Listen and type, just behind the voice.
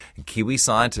Kiwi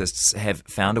scientists have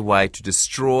found a way to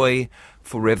destroy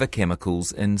forever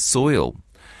chemicals in soil.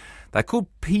 They're called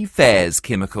PFAS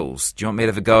chemicals. Do you want me to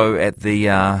have a go at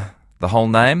the whole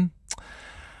name?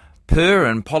 Per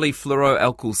and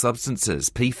polyfluoroalkyl substances,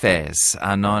 PFAS,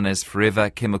 are known as forever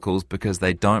chemicals because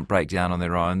they don't break down on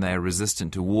their own. They are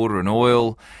resistant to water and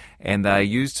oil, and they are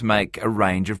used to make a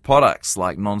range of products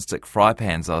like non-stick fry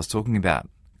pans I was talking about,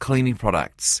 cleaning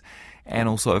products, and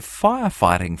also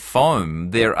firefighting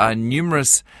foam. There are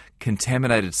numerous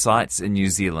contaminated sites in New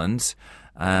Zealand,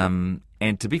 and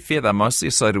to be fair, they're mostly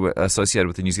associated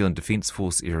with the New Zealand Defence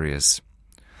Force areas.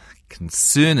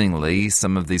 Concerningly,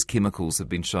 some of these chemicals have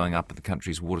been showing up in the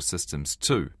country's water systems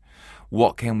too.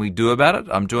 What can we do about it?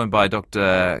 I'm joined by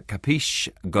Dr Kapish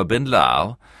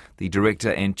Gobindlal, the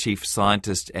Director and Chief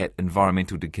Scientist at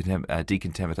Environmental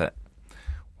Decontamination.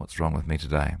 What's wrong with me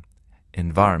today?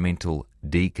 Environmental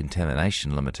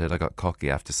Decontamination Limited. I got cocky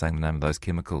after saying the name of those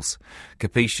chemicals.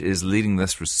 Kapish is leading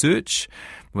this research,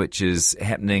 which is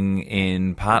happening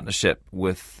in partnership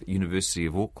with University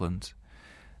of Auckland.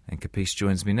 And Kapish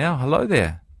joins me now. Hello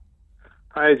there.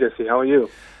 Hi, Jesse. How are you?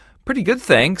 Pretty good,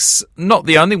 thanks. Not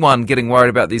the only one getting worried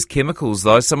about these chemicals,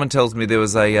 though. Someone tells me there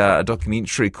was a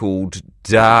documentary called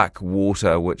Dark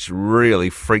Water, which really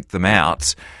freaked them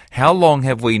out. How long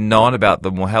have we known about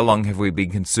them, or how long have we been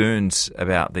concerned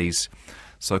about these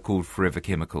so-called forever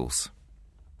chemicals?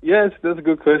 Yes, that's a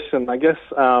good question. I guess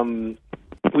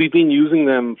we've been using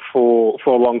them for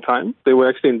a long time. They were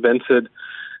actually invented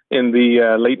in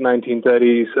the late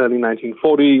 1930s, early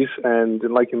 1940s, and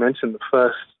like you mentioned,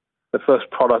 the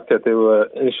first product that they were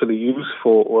initially used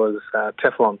for was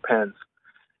Teflon pans.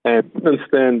 And since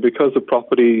then, because the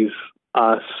properties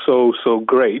are so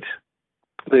great,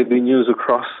 they've been used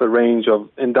across a range of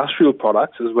industrial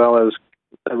products as well as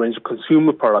a range of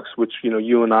consumer products, which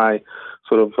you and I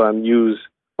sort of use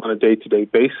on a day-to-day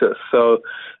basis. So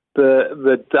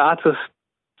the data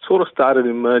sort of started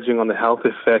emerging on the health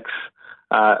effects.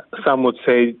 Some would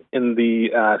say in the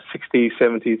 60s,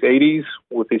 70s, 80s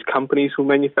with these companies who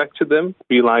manufactured them,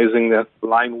 realizing that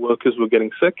line workers were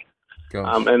getting sick.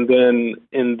 And then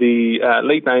in the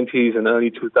late 90s and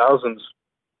early 2000s,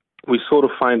 we were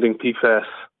finding PFAS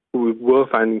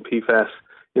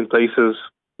in places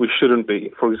we shouldn't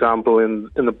be. For example, in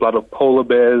the blood of polar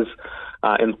bears,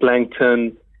 in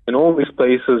plankton, in all these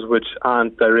places which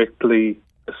aren't directly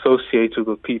associated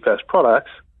with PFAS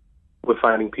products, we're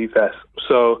finding PFAS.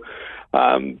 So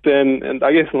then, and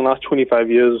I guess in the last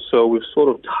 25 years or so, we've sort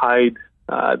of tied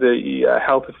the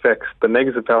health effects, the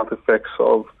negative health effects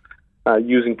of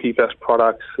using PFAS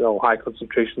products or high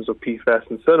concentrations of PFAS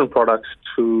in certain products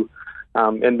to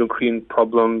endocrine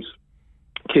problems,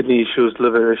 kidney issues,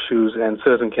 liver issues, and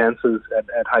certain cancers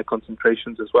at high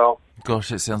concentrations as well. Gosh,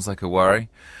 that sounds like a worry.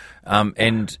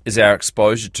 And is our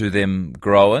exposure to them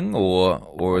growing,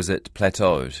 or is it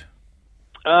plateaued?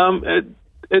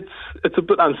 It's a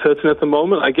bit uncertain at the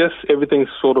moment. I guess everything's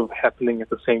sort of happening at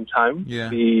the same time. Yeah.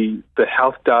 The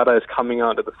health data is coming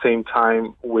out at the same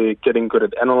time. We're getting good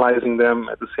at analyzing them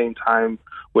at the same time.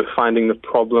 We're finding the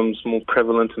problems more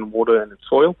prevalent in water and in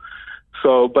soil.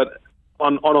 So, but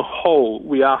on a whole,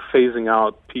 we are phasing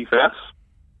out PFAS.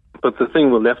 But the thing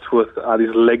we're left with are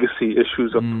these legacy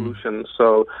issues of pollution.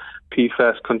 So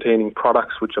PFAS-containing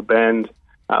products which are banned,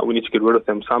 we need to get rid of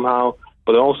them somehow.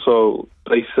 But also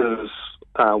places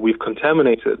we've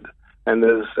contaminated. And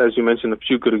there's, as you mentioned, a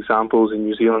few good examples in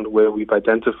New Zealand where we've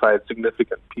identified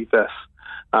significant PFAS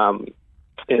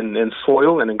in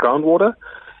soil and in groundwater.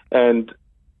 And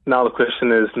now the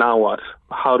question is, now what?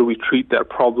 How do we treat that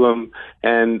problem?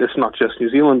 And it's not just New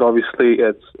Zealand, obviously.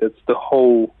 It's the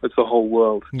whole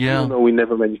world. Yeah. Even though we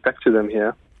never manufacture them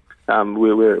here,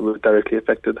 we're directly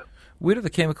affected. Where do the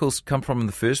chemicals come from in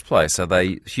the first place? Are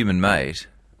they human-made?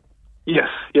 Yes,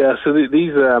 yeah. So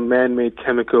these are man-made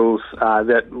chemicals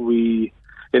that we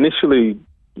initially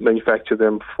manufacture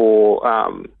them for.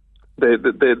 They're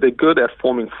good at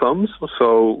forming foams.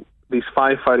 So these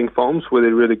firefighting foams, where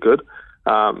they're really good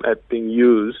at being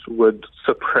used, would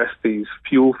suppress these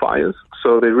fuel fires.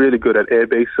 So they're really good at air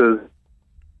bases.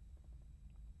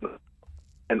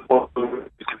 And also,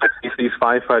 these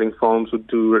firefighting foams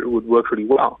would work really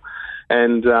well.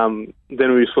 And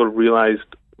then we sort of realized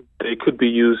they could be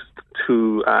used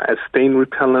as stain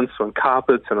repellents on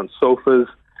carpets and on sofas,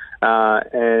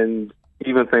 and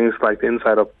even things like the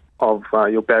inside of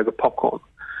your bag of popcorn.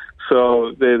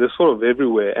 So they're sort of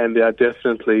everywhere, and they are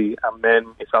definitely a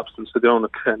man-made substance, so they don't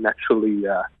occur naturally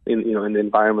in the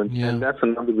environment. Yeah. And that's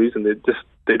another reason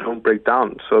they don't break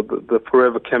down. So the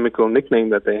forever chemical nickname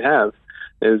that they have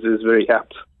is very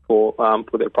apt for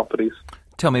their properties.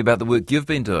 Tell me about the work you've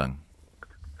been doing.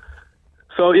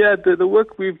 So yeah, the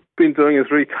work we've been doing is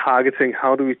really targeting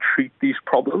how do we treat these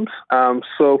problems.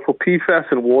 So for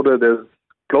PFAS in water, there's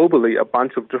globally a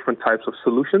bunch of different types of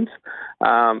solutions.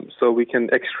 So we can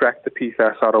extract the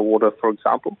PFAS out of water, for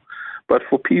example. But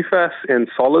for PFAS in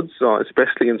solids,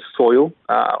 especially in soil,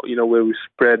 where we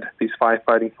spread these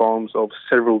firefighting foams over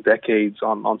several decades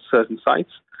on certain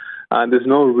sites, there's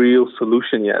no real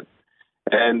solution yet.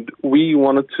 And we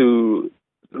wanted to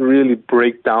really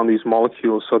break down these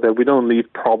molecules so that we don't leave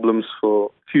problems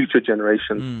for future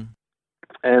generations.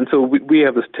 And so we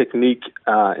have this technique,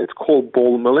 it's called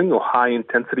ball milling or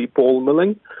high-intensity ball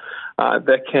milling,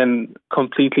 that can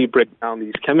completely break down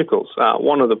these chemicals.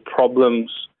 One of the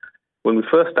problems when we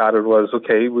first started was,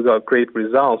 okay, we got great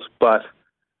results, but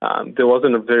there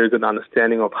wasn't a very good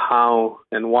understanding of how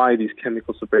and why these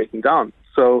chemicals are breaking down.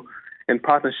 So in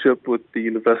partnership with the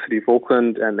University of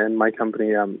Auckland and my company,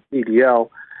 EDL,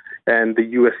 and the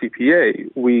US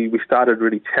EPA, we started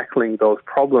really tackling those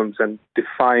problems and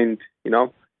defined,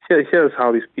 here's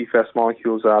how these PFAS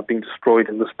molecules are being destroyed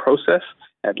in this process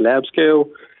at lab scale.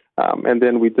 And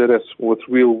then we did it with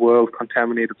real-world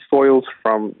contaminated soils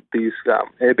from these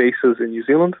air bases in New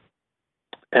Zealand.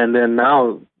 And then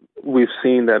now we've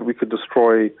seen that we could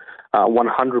destroy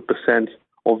 100%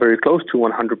 or very close to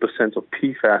 100% of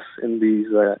PFAS in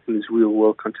these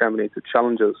real-world contaminated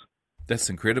challenges. That's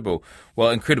incredible. Well,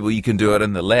 incredible you can do it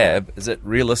in the lab. Is it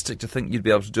realistic to think you'd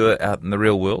be able to do it out in the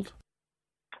real world?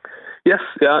 Yes,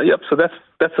 yep. So that's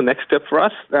the next step for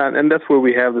us, and that's where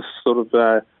we have this sort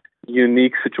of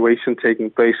unique situation taking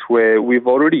place where we've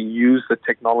already used the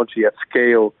technology at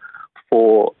scale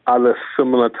for other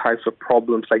similar types of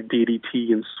problems like DDT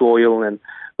in soil and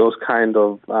those kind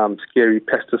of scary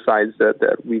pesticides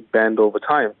that we've banned over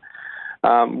time.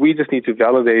 We just need to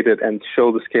validate it and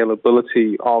show the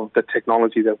scalability of the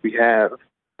technology that we have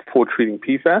for treating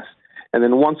PFAS. And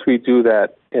then once we do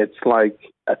that, it's like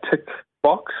a tick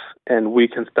box, and we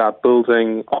can start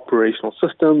building operational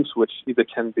systems, which either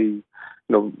can be,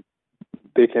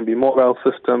 they can be mobile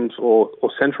systems or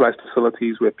centralized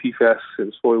facilities where PFAS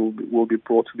in soil will be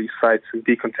brought to these sites and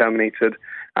decontaminated,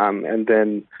 and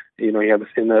then you have this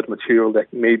inert material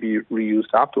that may be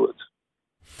reused afterwards.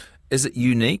 Is it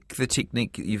unique, the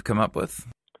technique you've come up with?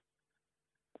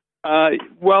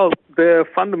 Well, the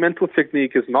fundamental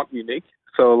technique is not unique.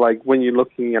 So, like when you're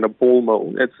looking at a ball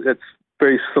mill, it's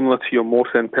very similar to your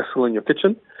mortar and pestle in your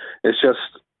kitchen. It's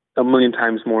just 1,000,000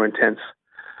 times more intense.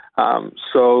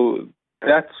 So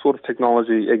that sort of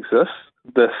technology exists.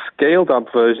 The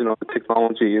scaled-up version of the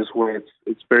technology is where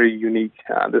it's very unique.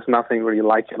 There's nothing really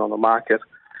like it on the market.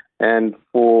 And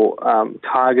for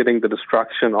targeting the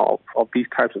destruction of these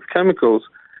types of chemicals,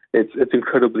 it's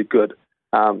incredibly good.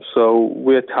 So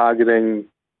we're targeting,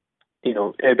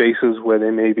 air bases where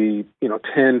there may be,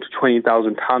 10 to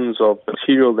 20,000 tons of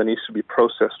material that needs to be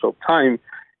processed over time.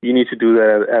 You need to do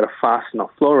that at a fast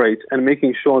enough flow rate and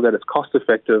making sure that it's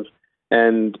cost-effective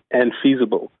and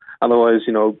feasible. Otherwise,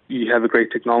 you have a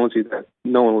great technology that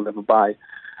no one will ever buy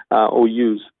or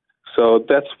use. So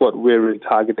that's what we're really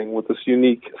targeting with this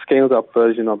unique scaled-up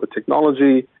version of the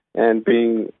technology, and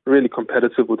being really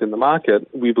competitive within the market.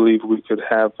 We believe we could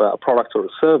have a product or a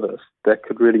service that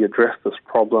could really address this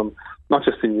problem, not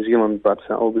just in New Zealand, but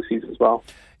overseas as well.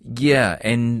 Yeah,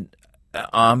 and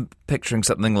I'm picturing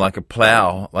something like a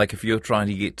plough. Like if you're trying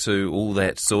to get to all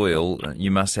that soil,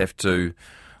 you must have to,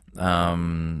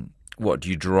 do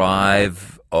you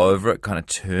drive over it, kind of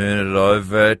turn it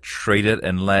over, treat it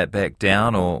and lay it back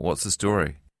down, or what's the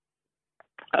story?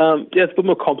 It's a bit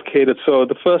more complicated. So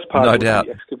the first part would be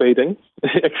excavating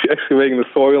the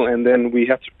soil, and then we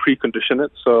have to precondition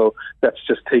it. So that's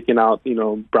just taking out,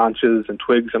 branches and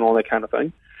twigs and all that kind of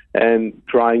thing, and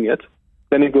drying it.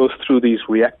 Then it goes through these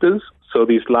reactors. So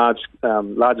these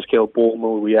larger scale ball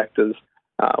mill reactors,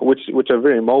 which are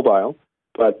very mobile,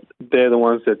 but they're the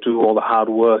ones that do all the hard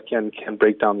work and can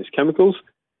break down these chemicals.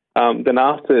 Then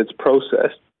after it's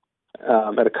processed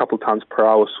at a couple tons per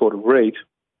hour sort of rate,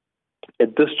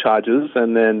 it discharges,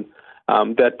 and then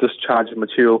that discharged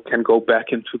material can go back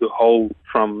into the hole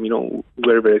from,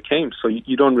 wherever it came. So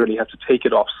you don't really have to take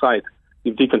it off-site.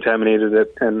 You've decontaminated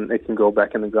it, and it can go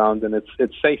back in the ground, and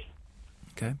it's safe.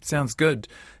 Okay, sounds good.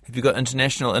 Have you got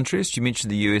international interest? You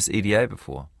mentioned the US EDA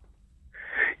before.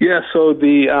 Yeah, so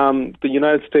the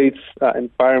United States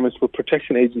Environmental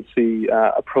Protection Agency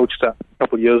approached us a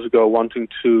couple of years ago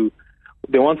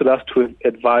they wanted us to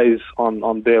advise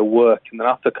on their work, and then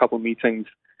after a couple of meetings,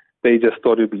 they just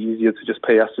thought it would be easier to just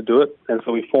pay us to do it, and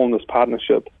so we formed this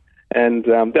partnership, and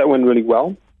that went really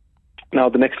well. Now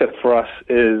the next step for us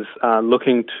is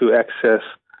looking to access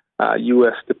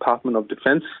U.S. Department of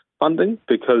Defense funding,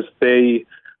 because they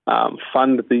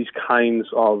fund these kinds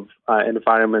of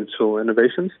environmental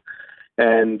innovations.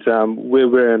 And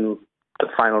we're in the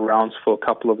final rounds for a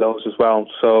couple of those as well.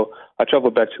 So I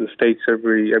travel back to the States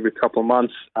every couple of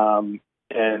months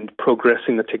and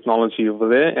progressing the technology over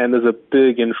there. And there's a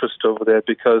big interest over there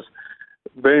because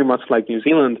very much like New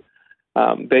Zealand,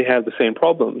 they have the same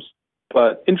problems.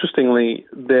 But interestingly,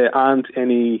 there aren't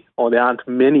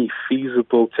many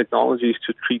feasible technologies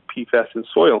to treat PFAS in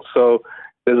soil. So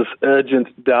there's this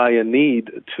urgent, dire need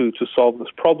to solve this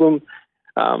problem.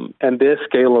 And their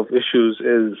scale of issues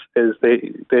is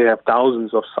they have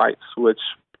thousands of sites, which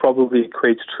probably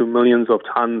equates to millions of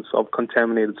tons of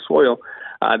contaminated soil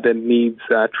that needs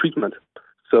treatment.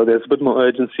 So there's a bit more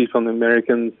urgency from the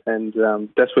Americans, and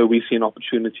that's where we see an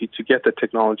opportunity to get the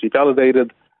technology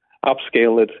validated,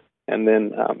 upscale it, and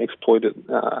then exploit it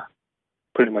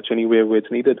pretty much anywhere where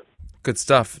it's needed. Good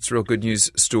stuff. It's a real good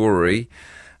news story.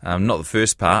 Not the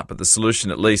first part, but the solution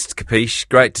at least. Kapish,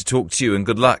 great to talk to you and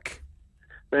good luck.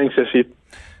 Thanks, Shashi.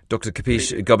 Dr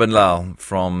Kapish Gobindlal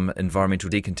from Environmental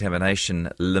Decontamination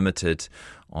Limited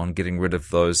on getting rid of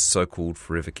those so-called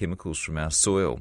forever chemicals from our soil.